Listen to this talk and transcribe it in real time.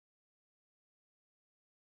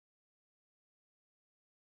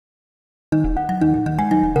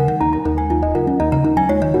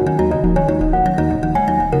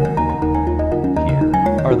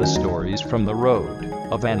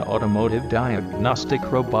of an automotive diagnostic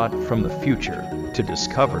robot from the future to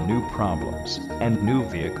discover new problems and new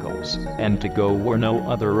vehicles and to go where no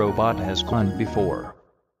other robot has gone before.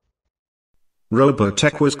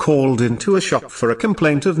 Robotech was called into a shop for a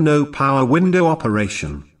complaint of no power window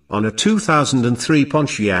operation on a 2003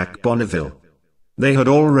 Pontiac Bonneville. They had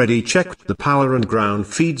already checked the power and ground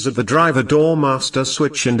feeds of the driver door master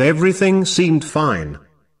switch and everything seemed fine.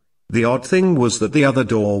 The odd thing was that the other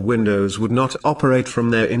door windows would not operate from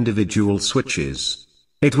their individual switches.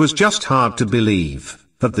 It was just hard to believe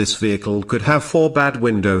that this vehicle could have 4 bad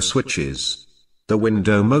window switches. The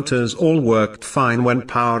window motors all worked fine when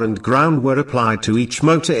power and ground were applied to each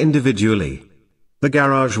motor individually. The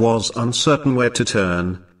garage was uncertain where to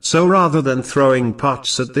turn, so rather than throwing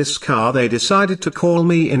parts at this car they decided to call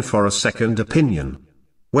me in for a second opinion.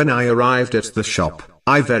 When I arrived at the shop,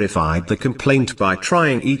 I verified the complaint by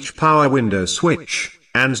trying each power window switch,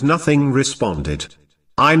 and nothing responded.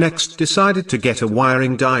 I next decided to get a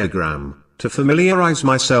wiring diagram, to familiarize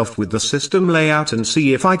myself with the system layout and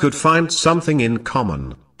see if I could find something in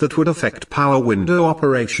common, that would affect power window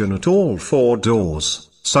operation at all 4 doors,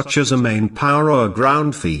 such as a main power or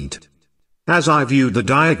ground feed. As I viewed the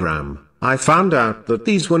diagram, I found out that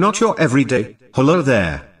these were not your everyday, hello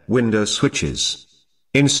there, window switches.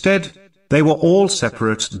 Instead, they were all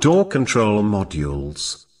separate door control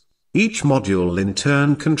modules. Each module in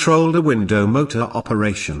turn controlled a window motor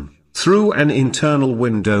operation, through an internal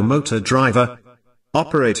window motor driver.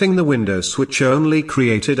 Operating the window switch only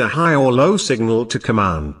created a high or low signal to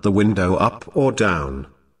command the window up or down.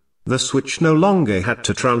 The switch no longer had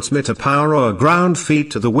to transmit a power or ground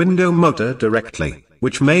feed to the window motor directly,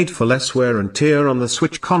 which made for less wear and tear on the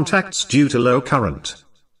switch contacts due to low current.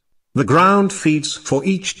 The ground feeds for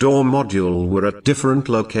each door module were at different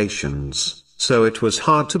locations, so it was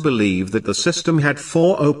hard to believe that the system had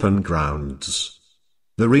 4 open grounds.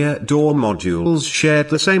 The rear door modules shared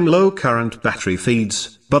the same low-current battery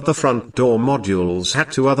feeds, but the front door modules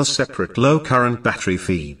had 2 other separate low-current battery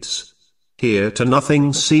feeds. Here too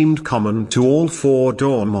nothing seemed common to all 4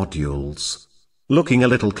 door modules. Looking a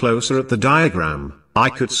little closer at the diagram, I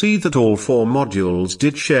could see that all 4 modules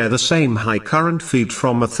did share the same high current feed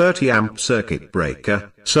from a 30-amp circuit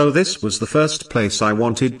breaker, so this was the first place I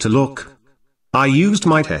wanted to look. I used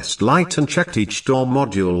my test light and checked each door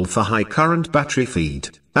module for high current battery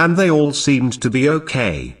feed, and they all seemed to be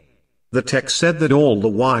okay. The tech said that all the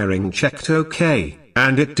wiring checked okay,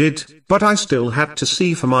 and it did, but I still had to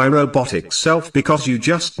see for my robotic self because you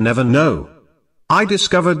just never know. I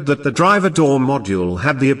discovered that the driver door module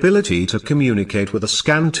had the ability to communicate with a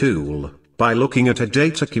scan tool, by looking at a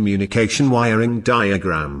data communication wiring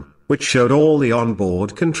diagram, which showed all the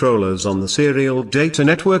onboard controllers on the serial data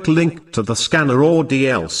network linked to the scanner or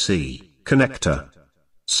DLC connector.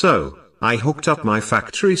 So, I hooked up my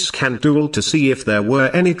factory scan tool to see if there were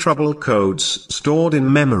any trouble codes stored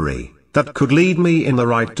in memory that could lead me in the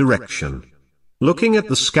right direction. Looking at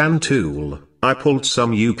the scan tool, I pulled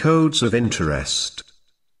some U codes of interest.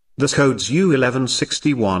 The codes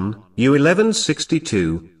U1161,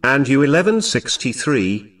 U1162, and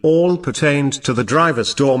U1163 all pertained to the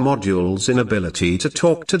driver's door module's inability to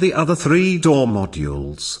talk to the other 3 door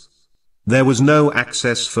modules. There was no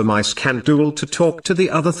access for my scan tool to talk to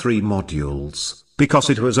the other 3 modules,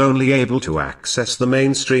 because it was only able to access the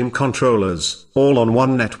mainstream controllers, all on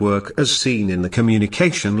one network as seen in the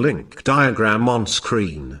communication link diagram on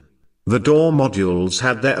screen. The door modules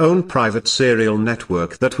had their own private serial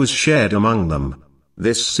network that was shared among them.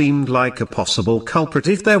 This seemed like a possible culprit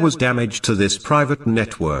if there was damage to this private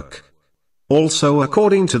network. Also,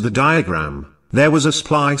 according to the diagram, there was a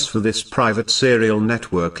splice for this private serial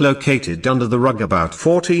network located under the rug about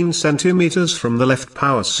 14 centimeters from the left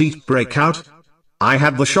power seat breakout. I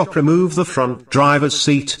had the shop remove the front driver's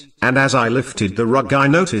seat, and as I lifted the rug I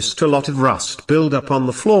noticed a lot of rust build up on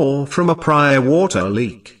the floor from a prior water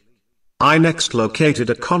leak. I next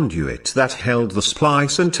located a conduit that held the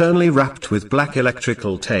splice internally wrapped with black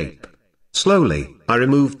electrical tape. Slowly, I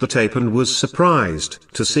removed the tape and was surprised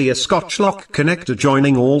to see a Scotch lock connector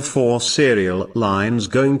joining all 4 serial lines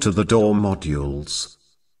going to the door modules.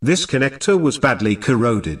 This connector was badly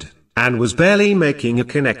corroded, and was barely making a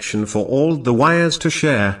connection for all the wires to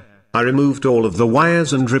share. I removed all of the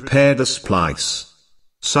wires and repaired the splice.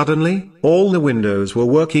 Suddenly, all the windows were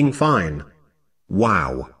working fine.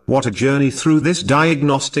 Wow, what a journey through this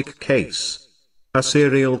diagnostic case. A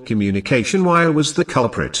serial communication wire was the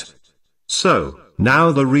culprit. So,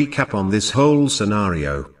 now the recap on this whole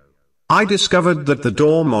scenario. I discovered that the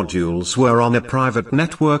door modules were on a private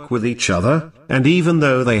network with each other, and even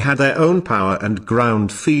though they had their own power and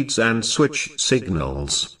ground feeds and switch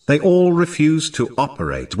signals, They all refused to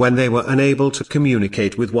operate when they were unable to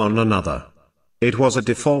communicate with one another. It was a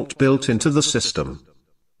default built into the system.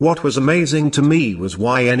 What was amazing to me was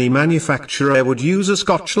why any manufacturer would use a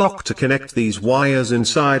Scotch lock to connect these wires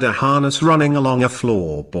inside a harness running along a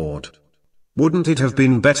floorboard. Wouldn't it have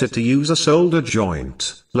been better to use a solder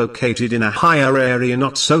joint, located in a higher area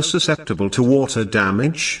not so susceptible to water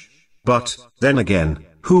damage? But, then again,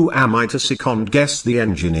 who am I to second-guess the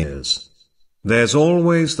engineers? There's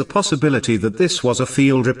always the possibility that this was a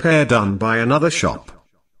field repair done by another shop.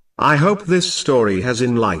 I hope this story has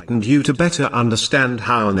enlightened you to better understand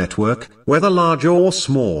how a network, whether large or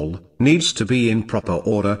small, needs to be in proper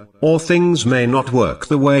order, or things may not work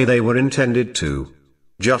the way they were intended to.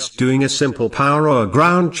 Just doing a simple power or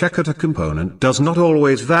ground check at a component does not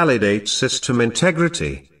always validate system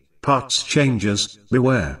integrity. Parts changes,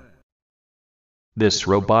 beware. This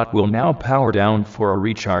robot will now power down for a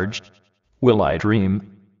recharge. Will I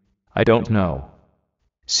dream? I don't know.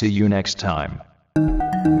 See you next time.